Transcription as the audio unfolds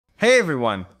Hey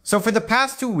everyone! So for the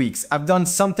past 2 weeks, I've done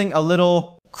something a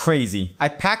little crazy. I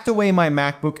packed away my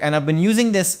MacBook and I've been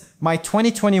using my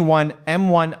 2021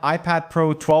 M1 iPad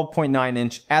Pro 12.9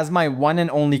 inch as my one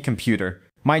and only computer,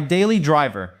 my daily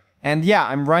driver. And yeah,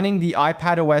 I'm running the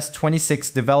iPadOS 26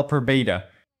 developer beta.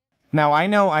 Now I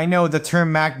know the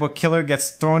term MacBook killer gets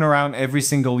thrown around every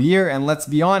single year, and let's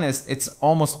be honest, it's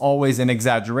almost always an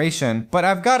exaggeration, but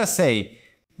I've gotta say,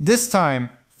 this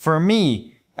time, for me,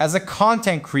 as a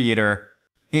content creator,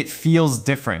 it feels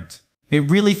different. It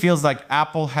really feels like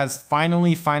Apple has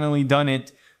finally done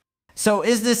it. So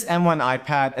is this M1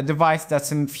 iPad a device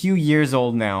that's a few years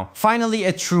old now? Finally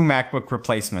a true MacBook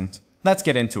replacement? Let's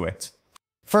get into it.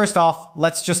 First off,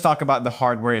 let's just talk about the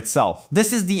hardware itself.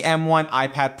 This is the M1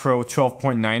 iPad Pro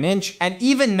 12.9 inch, and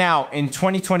even now in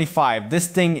 2025, this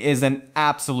thing is an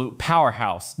absolute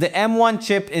powerhouse. The M1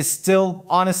 chip is still,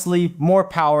 honestly, more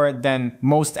power than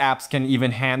most apps can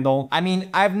even handle. I mean,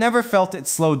 I've never felt it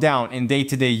slow down in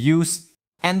day-to-day use,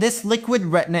 and this Liquid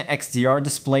Retina XDR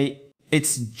display,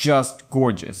 it's just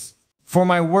gorgeous. For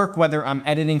my work, whether I'm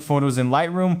editing photos in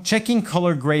Lightroom, checking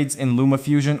color grades in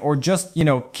LumaFusion, or just,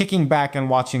 kicking back and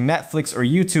watching Netflix or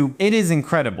YouTube, it is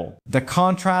incredible. The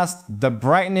contrast, the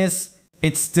brightness,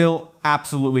 it's still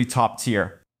absolutely top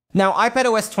tier. Now,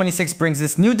 iPadOS 26 brings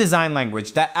this new design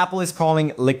language that Apple is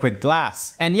calling liquid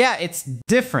glass. And yeah, it's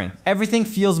different. Everything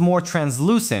feels more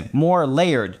translucent, more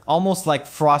layered, almost like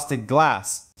frosted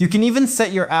glass. You can even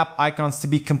set your app icons to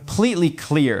be completely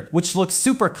clear, which looks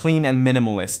super clean and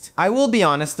minimalist. I will be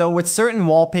honest though, with certain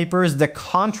wallpapers, the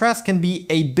contrast can be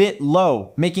a bit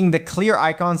low, making the clear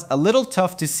icons a little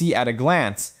tough to see at a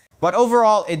glance. But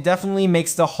overall, it definitely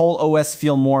makes the whole OS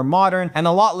feel more modern and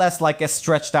a lot less like a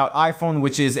stretched out iPhone,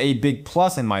 which is a big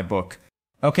plus in my book.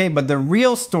 Okay, but the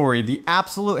real story, the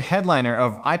absolute headliner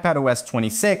of iPadOS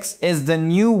 26 is the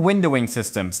new windowing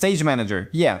system, Stage Manager.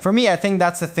 Yeah, for me, I think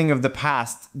that's a thing of the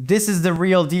past. This is the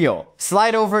real deal.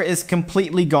 Slide over is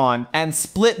completely gone and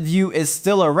split view is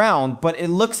still around, but it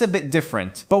looks a bit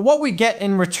different. But what we get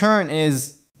in return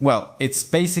is, well, it's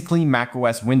basically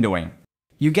macOS windowing.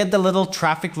 You get the little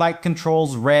traffic light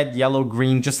controls, red, yellow,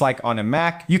 green, just like on a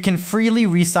Mac. You can freely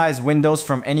resize windows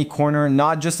from any corner,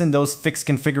 not just in those fixed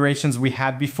configurations we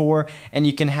had before, and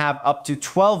you can have up to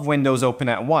 12 windows open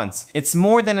at once. It's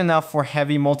more than enough for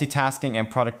heavy multitasking and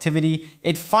productivity.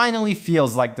 It finally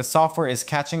feels like the software is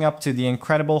catching up to the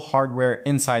incredible hardware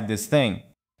inside this thing.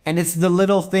 And it's the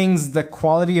little things, the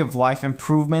quality of life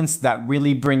improvements that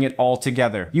really bring it all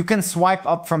together. You can swipe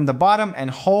up from the bottom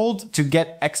and hold to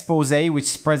get Exposé, which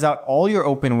spreads out all your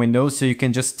open windows so you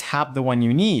can just tap the one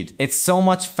you need. It's so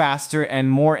much faster and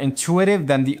more intuitive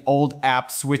than the old app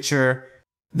switcher.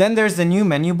 Then there's the new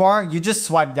menu bar. You just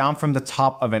swipe down from the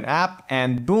top of an app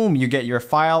and boom, you get your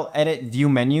file, edit, view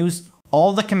menus,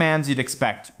 all the commands you'd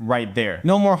expect right there.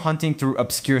 No more hunting through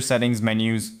obscure settings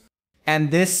menus.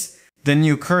 And the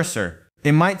new cursor.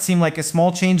 It might seem like a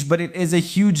small change, but it is a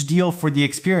huge deal for the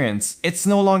experience. It's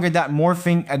no longer that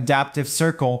morphing adaptive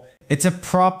circle. It's a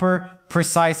proper,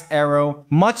 precise arrow,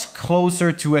 much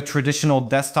closer to a traditional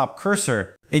desktop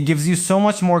cursor. It gives you so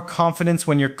much more confidence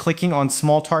when you're clicking on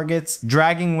small targets,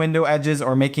 dragging window edges,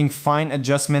 or making fine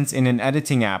adjustments in an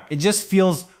editing app. It just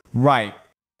feels right.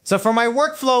 So for my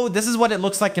workflow, this is what it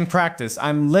looks like in practice.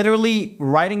 I'm literally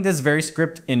writing this very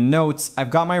script in Notes. I've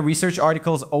got my research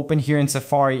articles open here in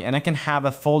Safari, and I can have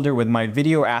a folder with my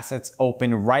video assets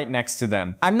open right next to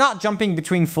them. I'm not jumping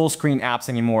between full screen apps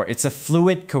anymore. It's a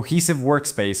fluid, cohesive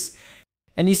workspace.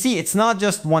 And you see, it's not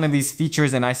just one of these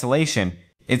features in isolation.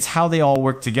 It's how they all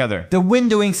work together. The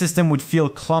windowing system would feel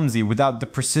clumsy without the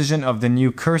precision of the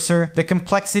new cursor. The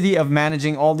complexity of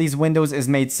managing all these windows is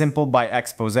made simple by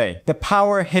Exposé. The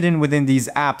power hidden within these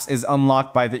apps is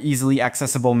unlocked by the easily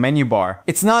accessible menu bar.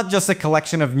 It's not just a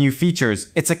collection of new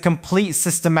features, it's a complete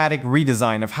systematic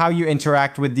redesign of how you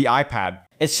interact with the iPad.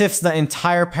 It shifts the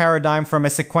entire paradigm from a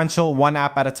sequential one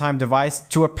app at a time device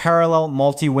to a parallel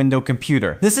multi-window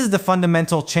computer. This is the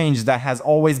fundamental change that has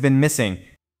always been missing.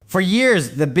 For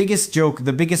years, the biggest joke,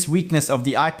 the biggest weakness of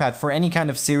the iPad for any kind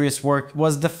of serious work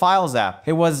was the Files app.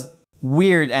 It was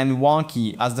weird and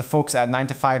wonky, as the folks at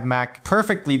 9to5Mac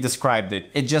perfectly described it.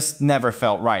 It just never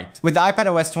felt right. With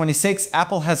iPadOS 26,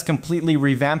 Apple has completely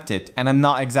revamped it, and I'm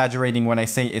not exaggerating when I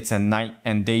say it's a night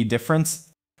and day difference.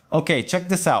 Okay, check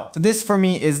this out. This for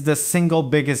me is the single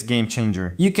biggest game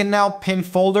changer. You can now pin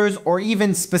folders or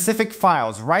even specific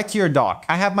files right to your dock.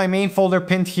 I have my main folder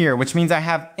pinned here, which means I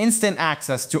have instant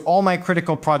access to all my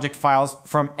critical project files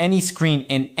from any screen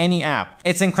in any app.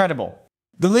 It's incredible.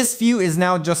 The list view is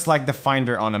now just like the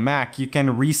Finder on a Mac. You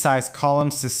can resize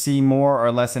columns to see more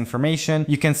or less information.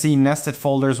 You can see nested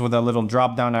folders with a little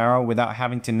drop down arrow without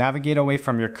having to navigate away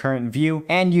from your current view,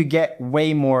 and you get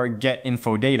way more get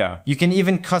info data. You can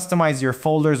even customize your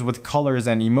folders with colors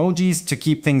and emojis to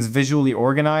keep things visually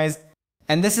organized.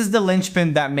 And this is the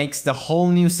linchpin that makes the whole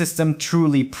new system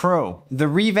truly pro. The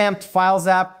revamped Files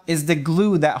app is the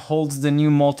glue that holds the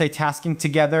new multitasking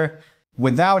together.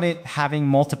 Without it, having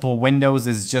multiple windows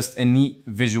is just a neat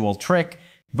visual trick,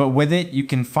 but with it, you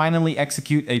can finally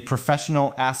execute a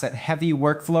professional asset-heavy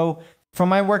workflow. For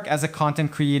my work as a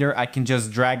content creator, I can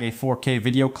just drag a 4K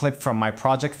video clip from my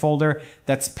project folder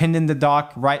that's pinned in the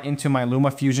dock right into my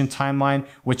LumaFusion timeline,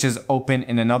 which is open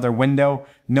in another window.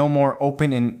 No more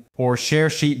open in or share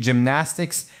sheet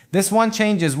gymnastics. This one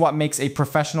change is what makes a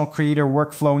professional creator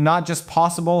workflow not just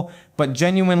possible, but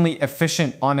genuinely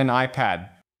efficient on an iPad.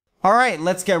 Alright,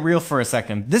 let's get real for a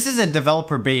second. This is a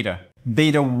developer beta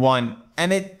 1,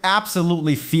 and it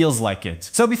absolutely feels like it.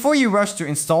 So before you rush to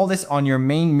install this on your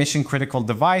main mission critical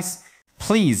device,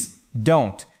 please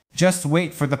don't. Just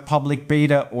wait for the public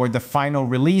beta or the final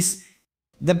release.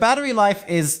 The battery life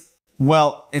is,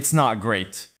 well, it's not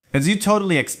great. As you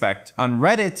totally expect, on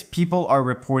Reddit, people are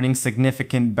reporting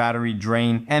significant battery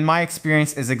drain, and my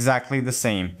experience is exactly the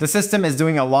same. The system is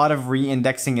doing a lot of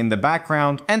re-indexing in the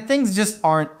background, and things just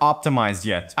aren't optimized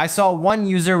yet. I saw one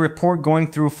user report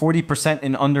going through 40%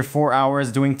 in under 4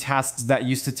 hours doing tasks that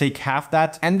used to take half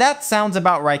that, and that sounds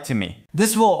about right to me.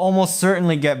 This will almost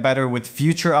certainly get better with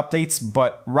future updates,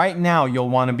 but right now you'll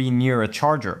want to be near a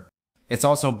charger. It's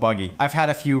also buggy. I've had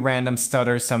a few random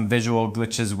stutters, some visual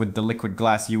glitches with the liquid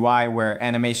glass UI where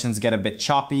animations get a bit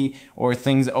choppy or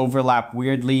things overlap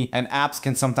weirdly and apps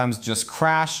can sometimes just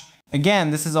crash.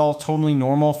 Again, this is all totally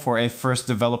normal for a first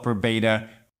developer beta.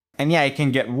 And yeah, it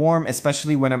can get warm,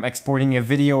 especially when I'm exporting a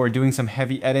video or doing some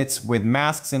heavy edits with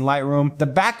masks in Lightroom. The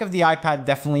back of the iPad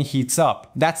definitely heats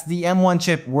up. That's the M1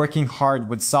 chip working hard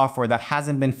with software that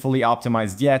hasn't been fully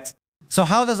optimized yet. So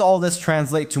how does all this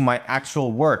translate to my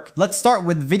actual work? Let's start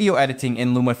with video editing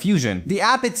in LumaFusion. The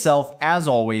app itself, as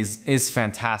always, is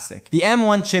fantastic. The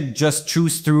M1 chip just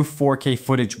chews through 4K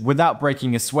footage without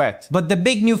breaking a sweat. But the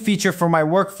big new feature for my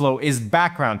workflow is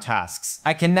background tasks.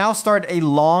 I can now start a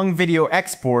long video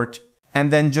export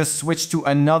and then just switch to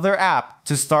another app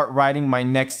to start writing my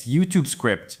next YouTube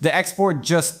script. The export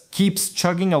just keeps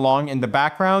chugging along in the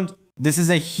background. This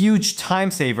is a huge time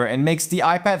saver and makes the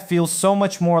iPad feel so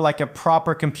much more like a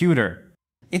proper computer.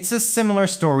 It's a similar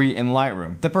story in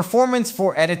Lightroom. The performance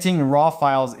for editing raw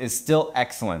files is still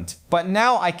excellent, but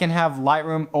now I can have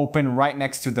Lightroom open right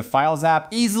next to the Files app,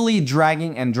 easily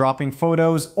dragging and dropping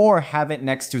photos, or have it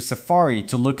next to Safari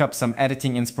to look up some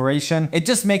editing inspiration. It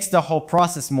just makes the whole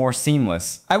process more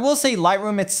seamless. I will say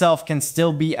Lightroom itself can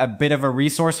still be a bit of a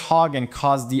resource hog and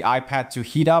cause the iPad to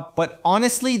heat up, but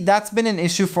honestly, that's been an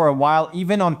issue for a while,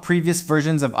 even on previous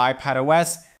versions of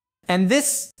iPadOS. And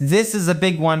this is a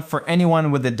big one for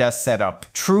anyone with a desk setup.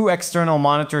 True external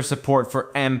monitor support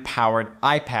for M-powered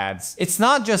iPads. It's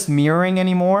not just mirroring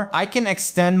anymore. I can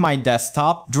extend my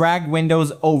desktop, drag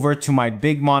windows over to my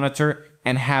big monitor,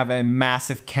 and have a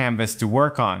massive canvas to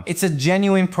work on. It's a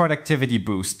genuine productivity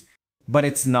boost. But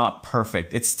it's not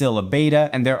perfect. It's still a beta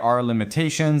and there are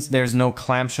limitations. There's no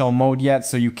clamshell mode yet,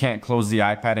 so you can't close the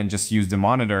iPad and just use the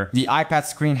monitor. The iPad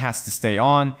screen has to stay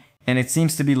on, and it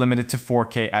seems to be limited to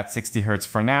 4K at 60Hz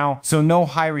for now, so no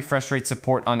high refresh rate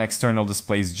support on external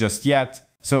displays just yet.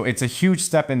 So it's a huge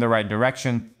step in the right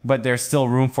direction, but there's still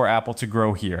room for Apple to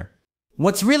grow here.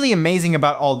 What's really amazing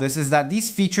about all this is that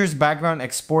these features, background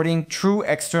exporting, true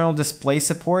external display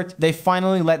support, they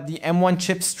finally let the M1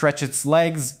 chip stretch its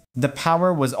legs. The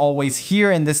power was always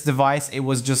here in this device, it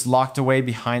was just locked away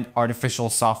behind artificial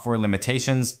software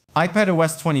limitations.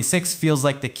 iPadOS 26 feels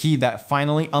like the key that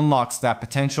finally unlocks that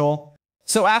potential.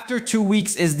 So after 2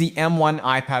 weeks is the M1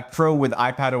 iPad Pro with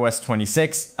iPadOS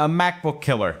 26, a MacBook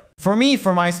killer. For me,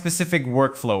 for my specific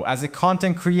workflow, as a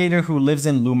content creator who lives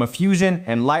in LumaFusion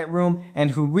and Lightroom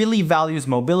and who really values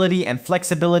mobility and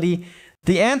flexibility,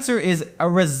 the answer is a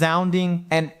resounding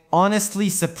and honestly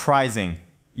surprising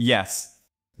yes.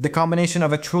 The combination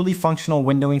of a truly functional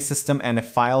windowing system and a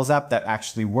Files app that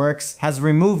actually works has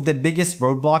removed the biggest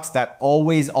roadblocks that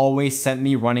always sent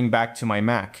me running back to my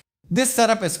Mac. This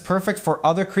setup is perfect for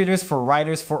other creators, for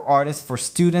writers, for artists, for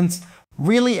students,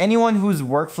 really anyone whose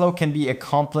workflow can be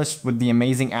accomplished with the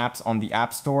amazing apps on the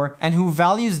App Store and who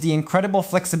values the incredible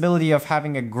flexibility of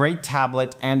having a great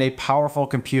tablet and a powerful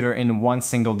computer in one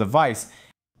single device.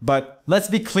 But let's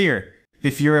be clear,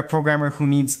 if you're a programmer who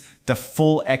needs the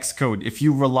full Xcode, if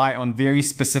you rely on very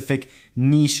specific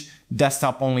niche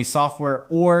desktop-only software,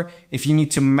 or if you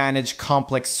need to manage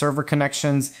complex server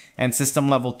connections and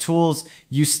system-level tools,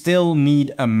 you still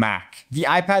need a Mac. The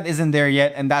iPad isn't there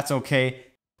yet, and that's okay.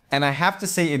 And I have to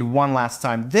say it one last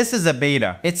time, this is a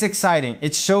beta. It's exciting.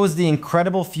 It shows the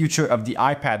incredible future of the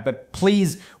iPad, but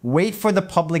please wait for the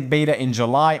public beta in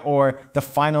July or the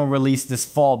final release this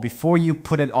fall before you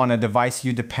put it on a device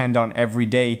you depend on every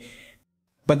day.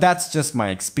 But that's just my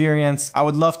experience. I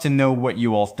would love to know what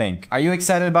you all think. Are you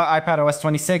excited about iPadOS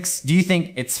 26? Do you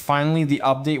think it's finally the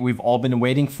update we've all been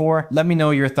waiting for? Let me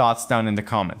know your thoughts down in the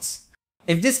comments.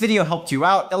 If this video helped you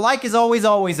out, a like is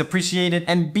always appreciated,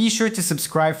 and be sure to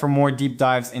subscribe for more deep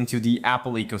dives into the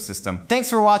Apple ecosystem. Thanks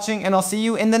for watching, and I'll see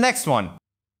you in the next one.